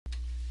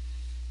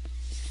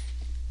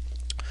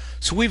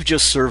So we've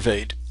just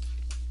surveyed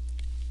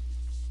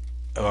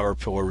or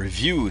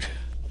reviewed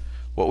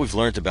what we've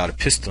learned about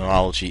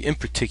epistemology, in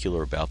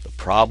particular about the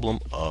problem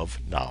of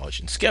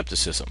knowledge and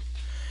skepticism.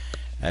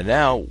 And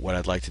now what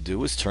I'd like to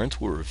do is turn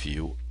to a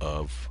review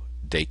of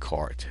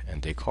Descartes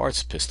and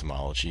Descartes'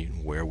 epistemology,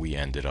 where we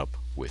ended up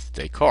with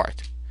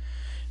Descartes.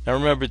 Now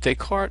remember,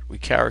 Descartes we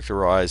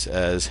characterize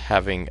as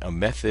having a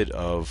method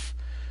of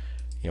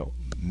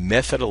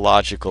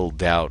methodological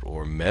doubt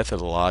or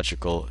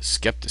methodological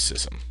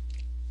skepticism.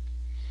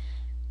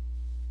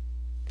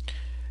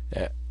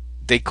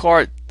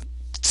 Descartes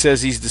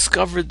says he's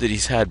discovered that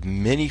he's had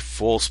many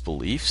false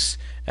beliefs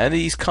and that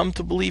he's come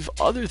to believe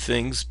other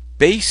things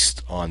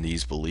based on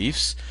these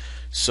beliefs,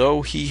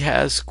 so he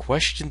has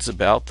questions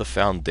about the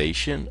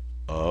foundation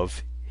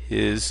of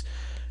his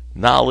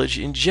knowledge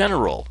in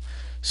general.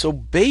 So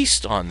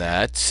based on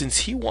that, since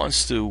he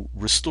wants to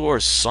restore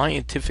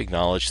scientific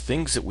knowledge,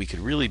 things that we could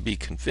really be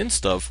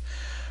convinced of,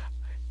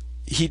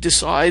 he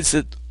decides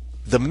that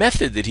the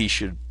method that he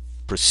should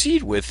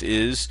proceed with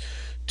is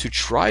to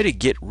try to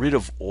get rid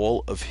of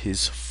all of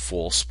his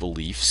false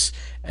beliefs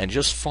and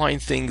just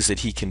find things that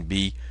he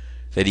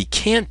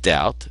can't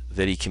doubt,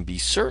 that he can be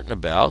certain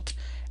about.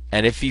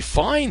 And if he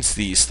finds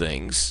these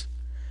things,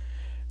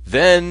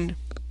 then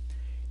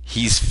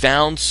he's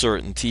found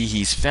certainty,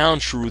 he's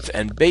found truth,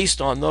 and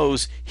based on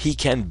those he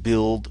can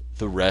build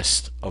the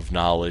rest of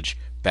knowledge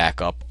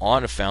back up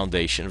on a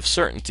foundation of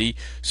certainty,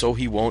 so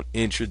he won't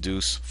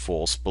introduce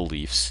false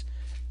beliefs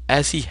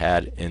as he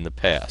had in the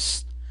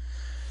past.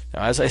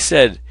 Now, as I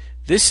said,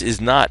 this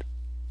is not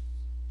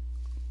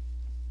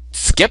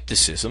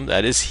skepticism.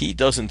 That is, he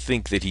doesn't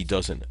think that he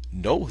doesn't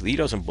know, he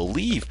doesn't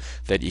believe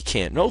that you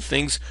can't know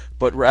things,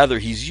 but rather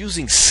he's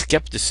using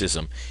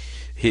skepticism,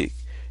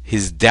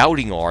 his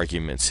doubting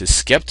arguments, his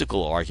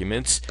skeptical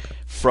arguments,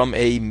 from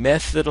a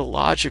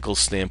methodological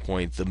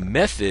standpoint. The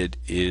method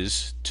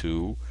is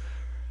to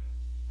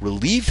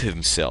relieve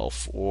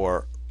himself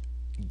or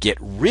get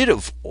rid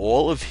of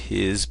all of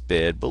his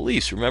bad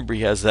beliefs. Remember,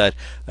 he has that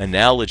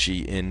analogy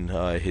in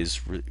his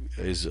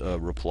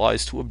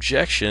replies to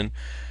objection.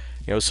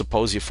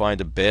 Suppose you find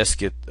a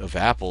basket of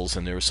apples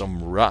and there are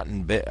some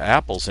rotten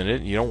apples in it,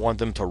 and you don't want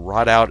them to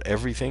rot out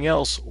everything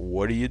else.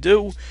 What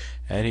do?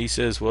 And he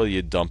says, well,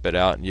 you dump it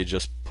out and you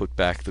just put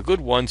back the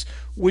good ones,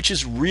 which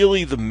is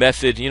really the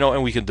method,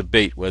 and we can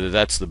debate whether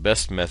that's the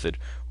best method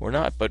or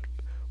not, but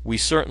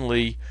it's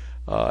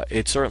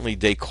certainly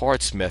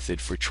Descartes'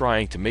 method for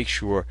trying to make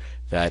sure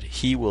that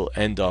he will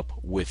end up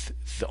with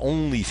the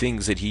only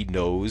things that he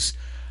knows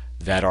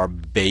that are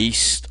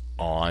based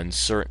on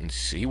certainty.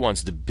 So he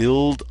wants to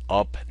build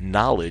up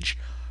knowledge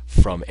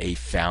from a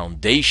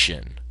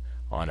foundation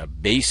on a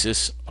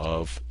basis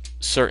of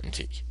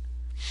certainty.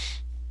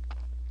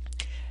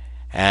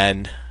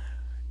 And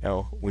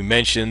we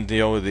mentioned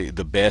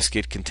the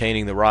basket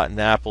containing the rotten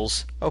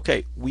apples.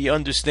 Okay, we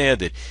understand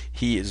that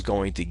he is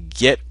going to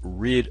get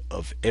rid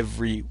of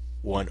every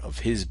one of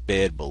his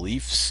bad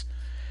beliefs.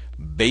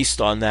 Based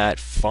on that,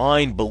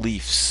 find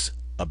beliefs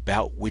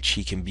about which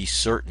he can be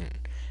certain.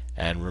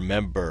 And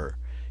remember,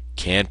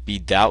 can't be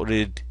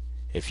doubted.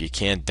 If you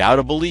can't doubt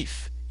a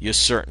belief, you're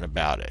certain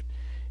about it.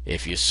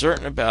 If you're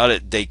certain about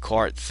it,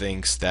 Descartes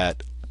thinks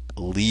that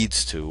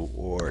leads to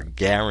or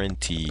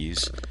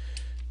guarantees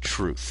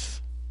truth.